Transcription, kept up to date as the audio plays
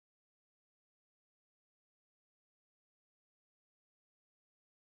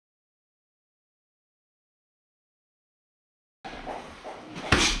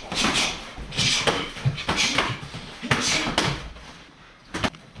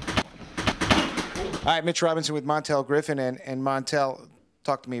All right, Mitch Robinson with Montell Griffin. And Montell,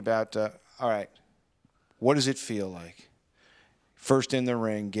 talk to me about, all right, what does it feel like? First in the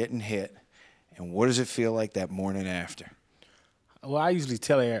ring, getting hit, and what does it feel like that morning after? Well, I usually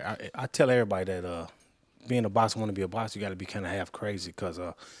tell everybody that being a boxer, want to be a boxer, you got to be kind of half crazy. Because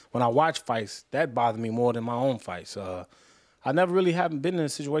when I watch fights, that bothered me more than my own fights. I never really haven't been in a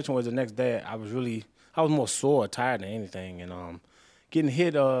situation where the next day I was more sore, tired than anything, and getting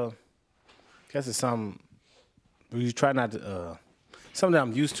hit. I guess it's something you try not to. Something that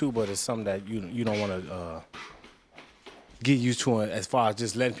I'm used to, but it's something that you don't want to get used to as far as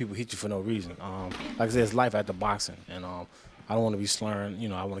just letting people hit you for no reason. Like I said, it's life after boxing, and I don't want to be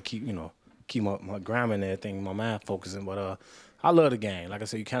slurring. I want to keep my grammar and everything, my mind focusing. But I love the game. Like I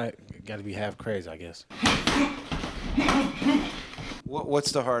said, you kind of got to be half crazy, I guess.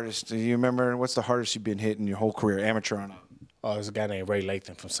 What's the hardest? Do you remember what's the hardest you've been hit in your whole career, amateur on up? There's a guy named Ray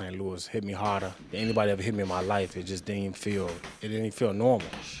Lathan from St. Louis. Hit me harder than anybody ever hit me in my life. It just didn't even feel normal.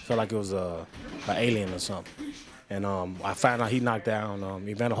 It felt like it was an alien or something. And I found out he knocked down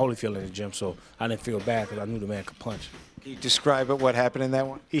Evander Holyfield in the gym, so I didn't feel bad because I knew the man could punch. Can you describe what happened in that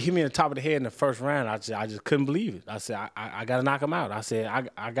one? He hit me in the top of the head in the first round. I just couldn't believe it. I said, I got to knock him out. I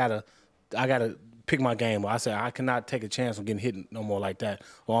said, I gotta pick my game up. I said, I cannot take a chance on getting hit no more like that,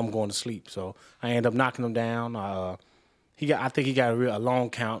 or I'm going to sleep. So I ended up knocking him down. I think he got a long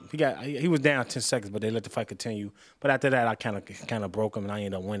count. He was down 10 seconds, but they let the fight continue. But after that, I kind of broke him, and I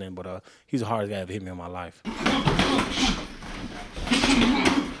ended up winning. But he's the hardest guy ever hit me in my life.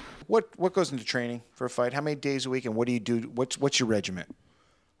 What goes into training for a fight? How many days a week, and what do you do? What's your regiment?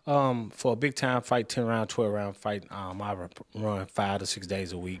 For a big time fight, 10-round, 12-round fight, I run 5 to 6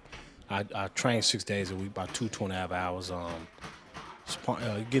 days a week. I train 6 days a week, about 2.5 hours.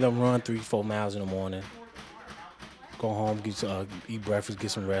 Get up, run 3-4 miles in the morning. Go home, eat breakfast, get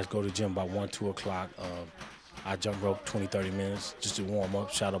some rest, go to the gym about 1, 2 o'clock. I jump rope 20, 30 minutes just to warm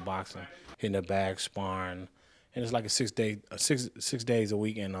up, shadow boxing, hitting the bag, sparring. And it's like a 6 days a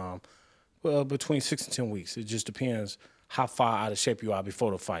week, and well, between 6 and 10 weeks. It just depends how far out of shape you are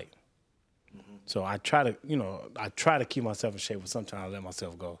before the fight. Mm-hmm. So I try to keep myself in shape, but sometimes I let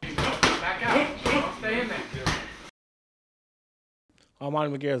myself go. Back out. Don't stay in there.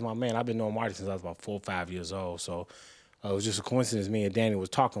 Marty McGarry is my man. I've been knowing Marty since I was about 4 or 5 years old. So it was just a coincidence. Me and Danny was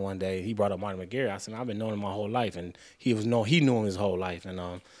talking one day. He brought up Marty McGarry. I said, I've been knowing him my whole life, and he knew him his whole life.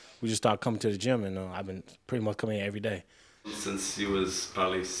 And we just started coming to the gym, and I've been pretty much coming here every day. Since he was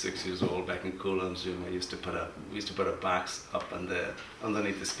probably 6 years old, back in Coolon's gym, we used to put a box up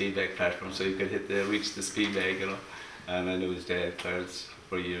underneath the speed bag platform, so you could reach the speed bag, And I knew his dad, Clarence,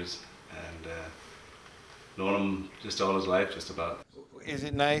 for years, and known him just all his life, just about. Is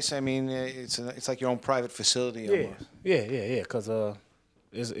it nice? I mean, it's like your own private facility almost. Yeah. Because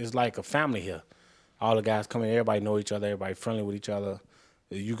it's like a family here. All the guys come in, everybody know each other, everybody friendly with each other.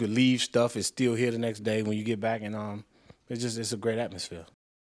 You could leave stuff, it's still here the next day when you get back, and it's a great atmosphere.